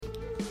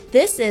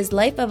This is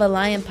Life of a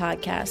Lion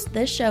podcast.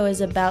 This show is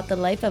about the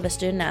life of a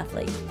student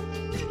athlete.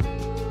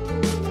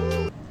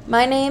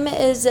 My name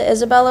is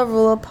Isabella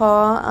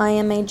Rulapal. I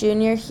am a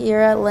junior here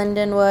at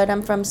Lindenwood.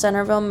 I'm from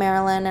Centerville,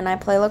 Maryland, and I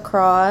play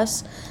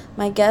lacrosse.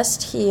 My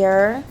guest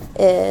here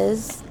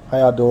is... How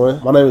y'all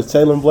doing? My name is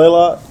Taylen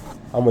Blaylock.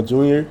 I'm a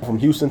junior from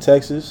Houston,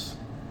 Texas,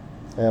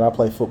 and I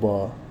play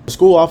football. The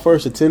school I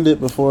first attended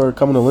before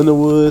coming to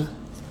Lindenwood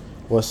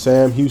was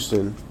Sam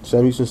Houston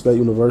State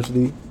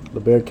University, the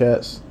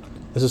Bearcats.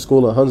 It's a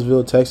school in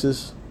Huntsville,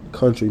 Texas,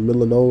 country,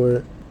 middle of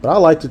nowhere. But I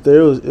liked it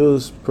there. It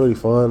was pretty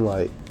fun.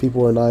 Like,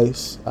 people were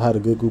nice. I had a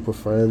good group of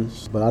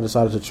friends. But I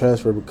decided to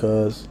transfer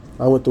because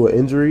I went through an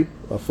injury,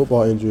 a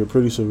football injury, a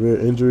pretty severe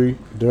injury.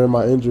 During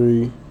my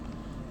injury,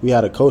 we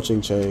had a coaching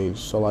change.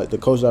 So, like, the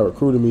coach that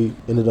recruited me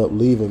ended up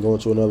leaving, going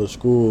to another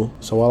school.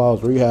 So while I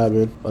was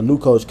rehabbing, a new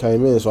coach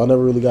came in. So I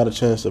never really got a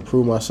chance to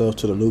prove myself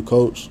to the new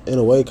coach. In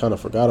a way, kind of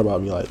forgot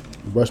about me, like,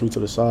 brushed me to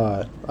the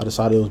side. I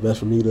decided it was best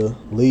for me to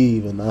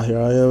leave, and now here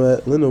I am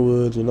at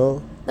Lindenwood, you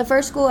know. The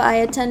first school I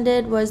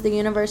attended was the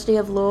University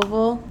of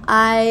Louisville.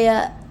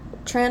 I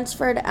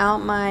transferred out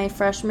my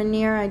freshman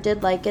year. I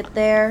did like it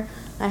there.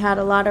 I had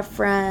a lot of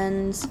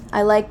friends.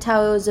 I liked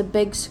how it was a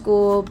big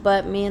school,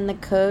 but me and the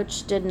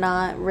coach did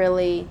not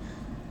really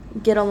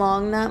get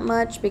along that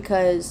much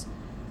because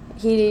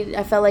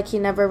I felt like he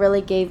never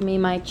really gave me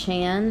my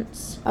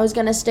chance. I was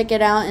going to stick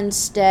it out and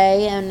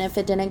stay, and if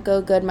it didn't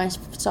go good my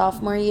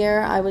sophomore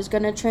year, I was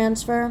going to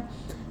transfer.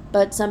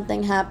 But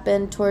something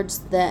happened towards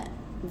the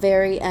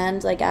very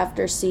end, like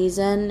after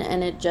season,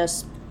 and it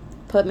just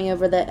put me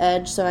over the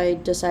edge, so I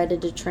decided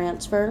to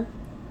transfer.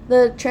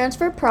 The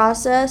transfer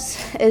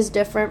process is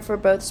different for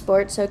both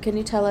sports, so can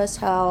you tell us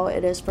how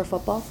it is for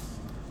football?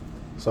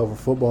 So for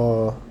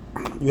football,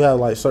 you have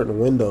like certain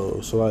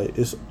windows. So like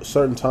it's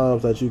certain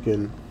times that you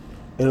can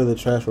enter the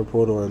transfer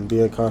portal and be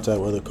in contact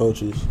with other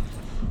coaches.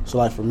 So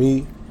like for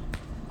me,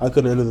 I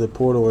couldn't enter the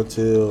portal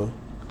until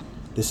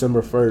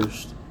December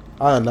 1st.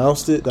 I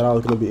announced it that I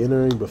was going to be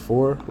entering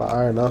before. Like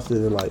I announced it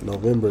in like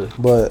November,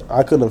 but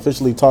I couldn't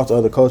officially talk to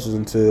other coaches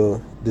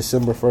until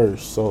December 1st.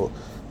 So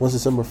once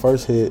December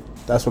 1st hit,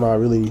 that's when I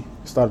really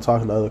started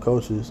talking to other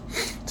coaches.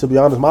 To be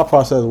honest, my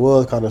process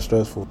was kind of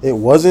stressful. It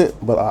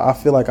wasn't, but I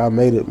feel like I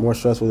made it more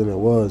stressful than it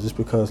was just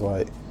because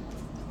like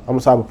I'm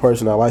the type of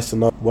person that likes to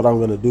know what I'm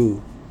going to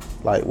do,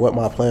 like what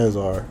my plans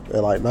are,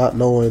 and like not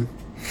knowing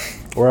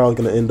where I was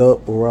going to end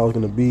up or where I was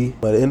going to be.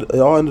 But it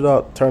all ended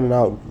up turning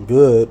out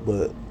good,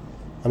 but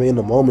I mean, in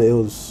the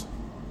moment,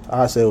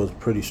 I'd say it was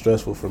pretty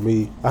stressful for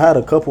me. I had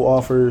a couple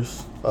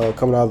offers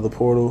coming out of the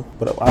portal,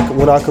 but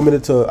when I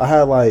committed I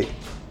had like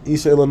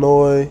East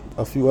Illinois,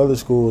 a few other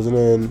schools, and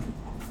then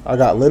I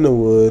got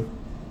Lindenwood.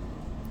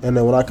 And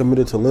then when I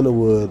committed to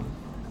Lindenwood,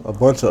 a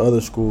bunch of other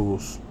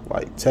schools,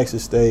 like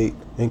Texas State,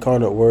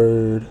 Incarnate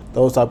Word,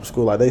 those type of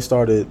schools, like they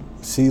started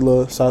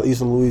SELA,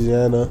 Southeastern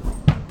Louisiana,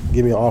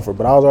 give me an offer.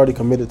 But I was already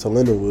committed to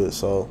Lindenwood,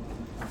 so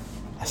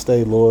I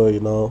stayed loyal, you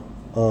know.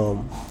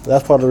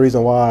 That's part of the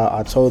reason why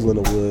I chose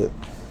Lindenwood,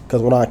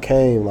 because when I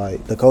came,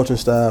 like the coaching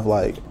staff,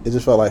 like it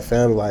just felt like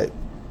family. Like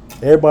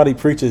everybody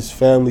preaches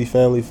family,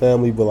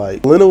 but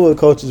like Lindenwood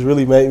coaches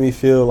really made me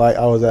feel like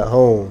I was at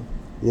home,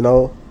 you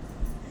know.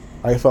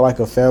 I felt like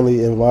a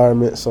family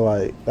environment, so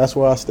like that's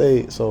where I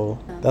stayed. So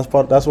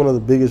that's one of the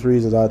biggest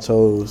reasons I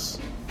chose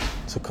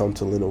to come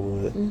to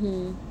Lindenwood.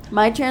 Mm-hmm.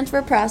 My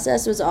transfer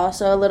process was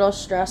also a little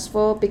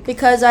stressful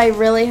because I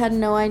really had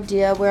no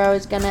idea where I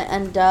was going to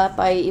end up.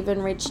 I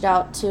even reached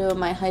out to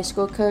my high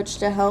school coach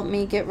to help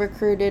me get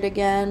recruited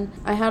again.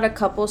 I had a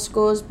couple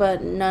schools,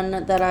 but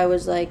none that I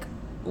was like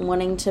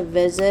wanting to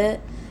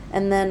visit.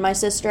 And then my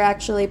sister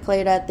actually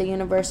played at the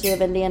University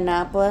of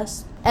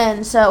Indianapolis.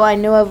 And so I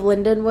knew of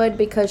Lindenwood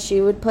because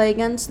she would play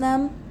against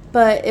them.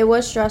 But it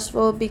was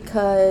stressful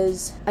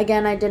because,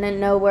 again, I didn't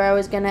know where I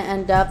was going to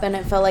end up, and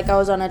it felt like I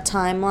was on a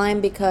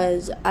timeline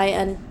because I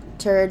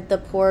entered the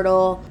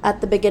portal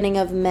at the beginning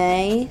of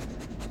May,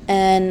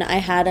 and I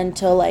had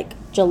until, like,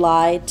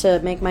 July to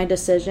make my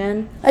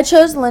decision. I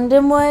chose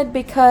Lindenwood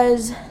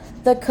because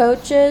the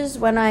coaches,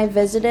 when I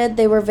visited,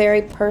 they were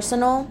very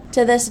personal.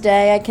 To this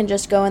day, I can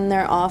just go in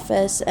their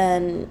office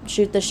and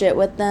shoot the shit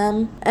with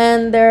them.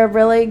 And they're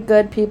really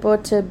good people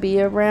to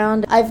be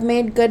around. I've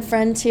made good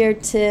friends here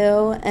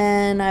too,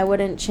 and I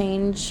wouldn't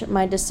change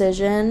my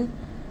decision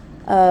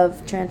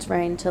of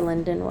transferring to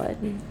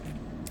Lindenwood.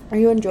 Are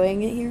you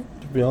enjoying it here?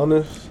 To be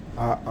honest,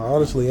 I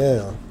honestly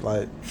am.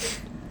 Like,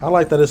 I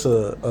like that it's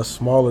a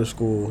smaller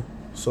school.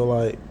 So,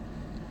 like,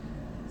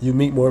 you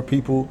meet more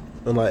people.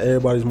 And, like,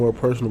 everybody's more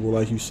personable,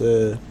 like you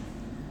said,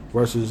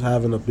 versus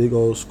having a big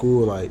old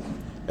school. Like,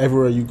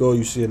 everywhere you go,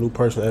 you see a new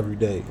person every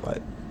day.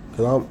 Like,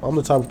 because I'm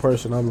the type of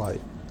person,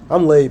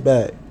 I'm laid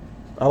back.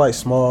 I like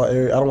small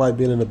area. I don't like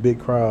being in a big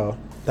crowd.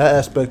 That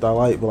aspect I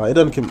like, but, like, it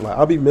doesn't, like,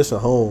 I'll be missing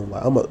home.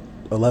 Like, I'm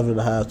 11 and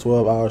a half,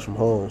 12 hours from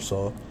home,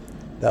 so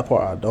that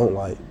part I don't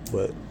like.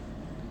 But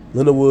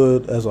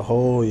Lindenwood as a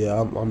whole,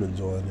 yeah, I'm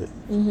enjoying it.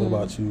 Mm-hmm. What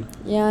about you?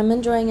 Yeah, I'm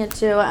enjoying it,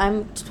 too.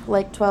 I'm,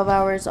 like, 12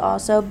 hours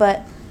also,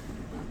 but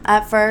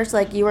at first,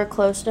 like, you were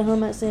close to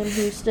home at Sam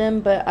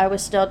Houston, but I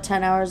was still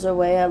 10 hours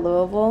away at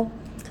Louisville.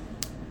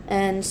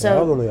 And so... Yeah,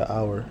 I was only an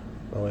hour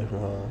away from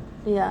home.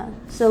 Yeah.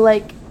 So,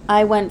 like,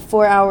 I went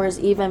 4 hours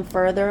even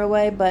further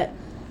away, but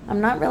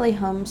I'm not really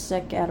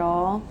homesick at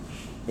all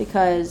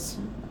because,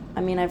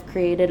 I mean, I've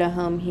created a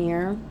home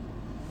here.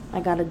 I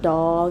got a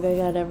dog. I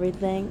got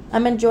everything.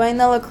 I'm enjoying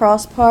the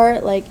lacrosse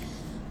part. Like,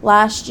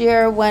 last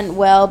year went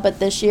well, but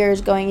this year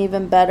is going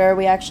even better.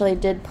 We actually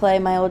did play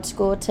my old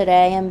school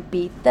today and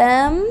beat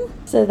them.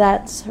 So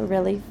that's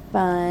really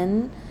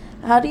fun.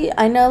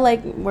 I know,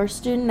 like, we're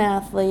student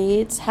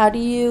athletes. How do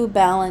you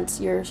balance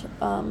your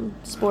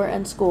sport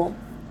and school?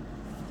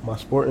 My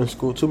sport and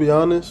school, to be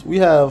honest, we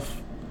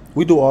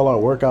do all our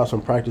workouts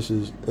and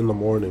practices in the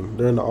morning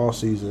during the off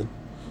season.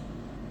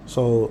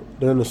 So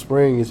during the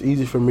spring, it's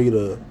easy for me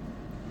to,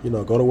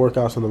 go to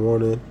workouts in the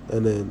morning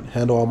and then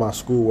handle all my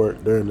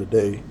schoolwork during the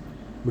day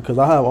because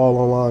I have all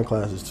online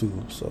classes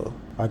too. So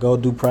I go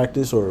do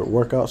practice or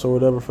workouts or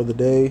whatever for the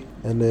day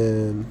and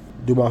then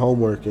do my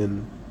homework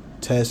and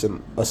tests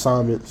and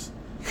assignments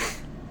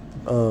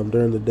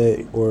during the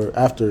day or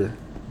after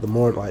the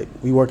morning. Like,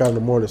 we work out in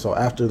the morning, so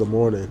after the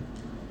morning,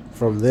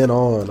 from then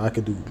on, I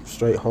could do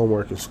straight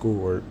homework and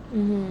schoolwork.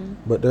 Mm-hmm.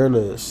 But during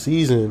the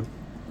season,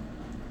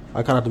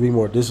 I kind of have to be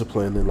more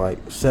disciplined and, like,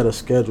 set a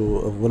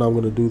schedule of when I'm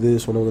going to do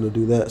this, when I'm going to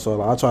do that. So,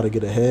 like, I try to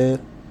get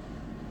ahead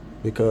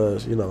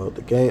because,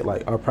 the game,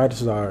 like, our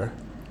practices are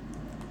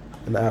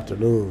in the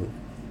afternoon.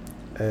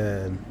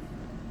 And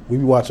we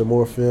be watching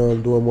more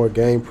film, doing more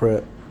game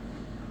prep.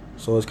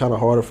 So it's kind of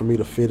harder for me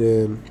to fit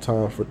in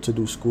time to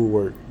do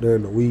schoolwork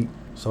during the week.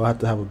 So I have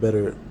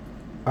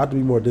to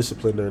be more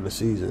disciplined during the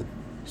season.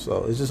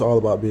 So it's just all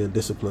about being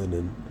disciplined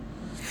and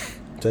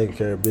taking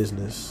care of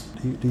business.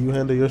 Do you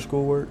handle your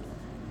schoolwork?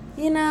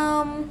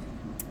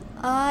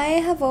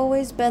 I have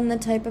always been the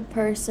type of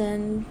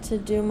person to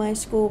do my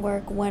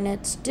schoolwork when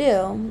it's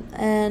due.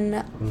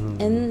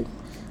 And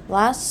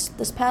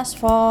this past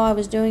fall, I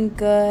was doing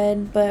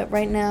good, but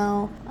right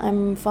now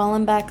I'm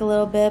falling back a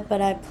little bit,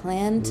 but I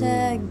plan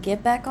to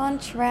get back on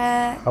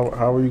track.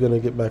 How are you going to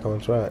get back on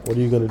track? What are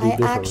you going to do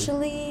differently? I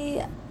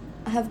actually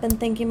have been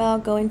thinking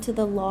about going to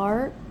the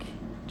Lark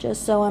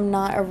just so I'm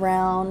not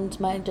around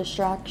my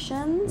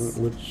distractions.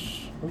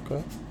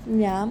 Okay.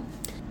 Yeah.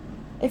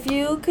 If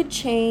you could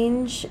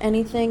change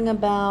anything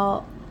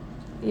about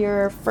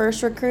your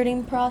first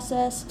recruiting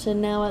process to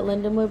now at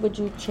Lindenwood, would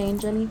you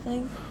change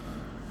anything?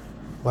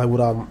 Like,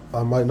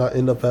 I might not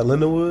end up at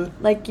Lindenwood?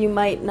 Like, you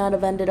might not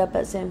have ended up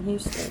at Sam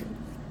Houston.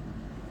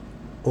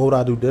 What would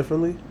I do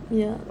differently?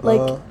 Yeah.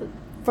 Like,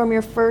 from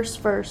your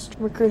first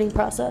recruiting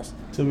process.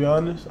 To be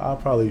honest, I'll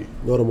probably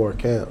go to more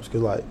camps.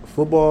 Because, like,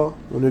 football,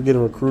 when you're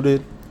getting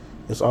recruited,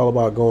 it's all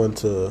about going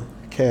to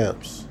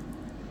camps.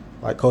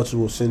 Like, coaches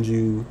will send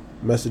you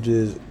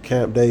messages,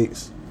 camp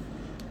dates,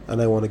 and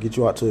they want to get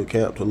you out to a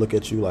camp to look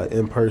at you, like,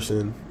 in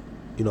person,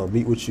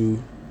 meet with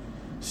you,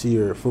 see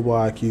your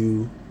football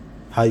IQ,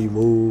 how you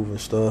move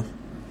and stuff.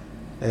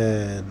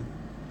 And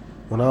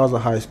when I was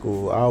in high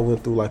school, I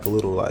went through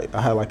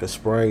I had like a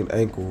sprained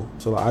ankle,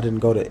 so I didn't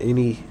go to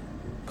any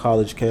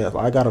college camps.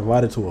 I got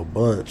invited to a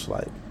bunch,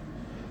 like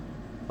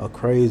a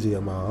crazy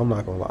amount. I'm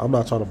not gonna lie, I'm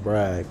not trying to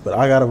brag, but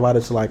I got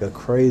invited to like a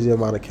crazy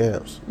amount of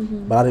camps,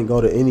 but I didn't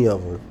go to any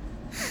of them.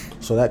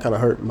 So that kind of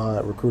hurt my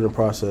recruiting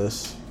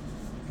process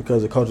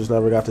because the coaches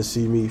never got to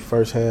see me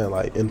firsthand,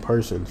 like in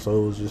person.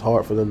 So it was just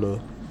hard for them to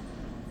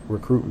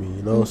recruit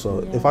me, So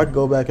if I could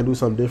go back and do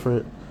something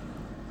different,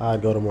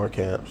 I'd go to more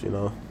camps,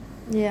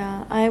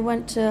 Yeah, I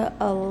went to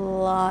a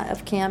lot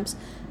of camps,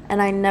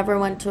 and I never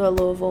went to a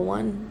Louisville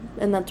one,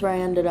 and that's where I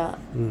ended up.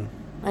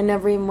 I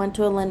never even went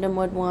to a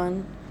Lindenwood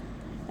one.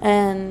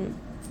 And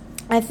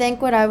I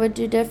think what I would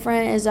do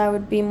different is I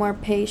would be more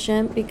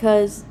patient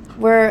because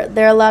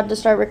they're allowed to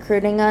start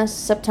recruiting us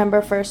September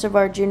 1st of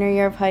our junior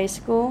year of high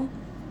school.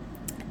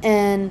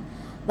 And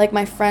like,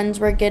 my friends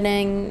were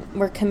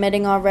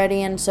committing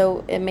already, and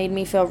so it made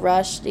me feel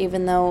rushed,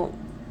 even though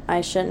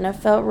I shouldn't have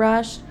felt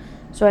rushed.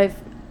 So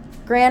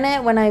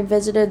granted, when I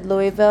visited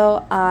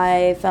Louisville,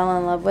 I fell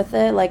in love with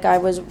it. Like, I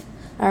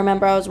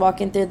remember I was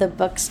walking through the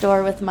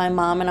bookstore with my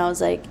mom, and I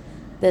was like,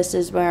 this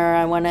is where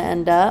I want to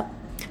end up.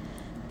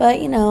 But,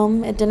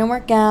 it didn't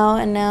work out,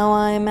 and now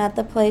I'm at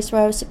the place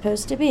where I was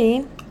supposed to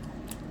be.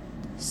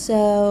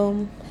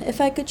 So, if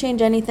I could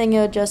change anything,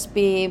 it would just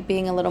be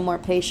being a little more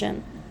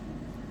patient.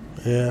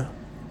 Yeah,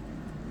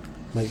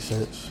 makes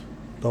sense.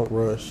 Don't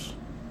rush.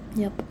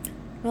 Yep.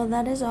 Well,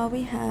 that is all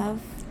we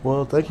have.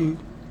 Well, thank you,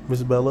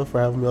 Ms. Bella,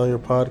 for having me on your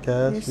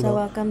podcast. You're so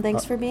welcome.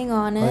 Thanks for being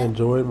on it. I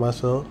enjoyed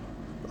myself.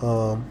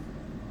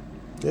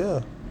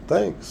 Yeah,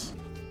 thanks.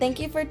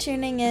 Thank you for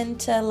tuning in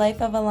to Life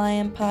of a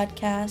Lion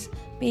podcast.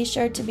 Be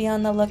sure to be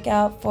on the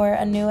lookout for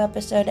a new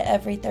episode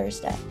every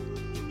Thursday.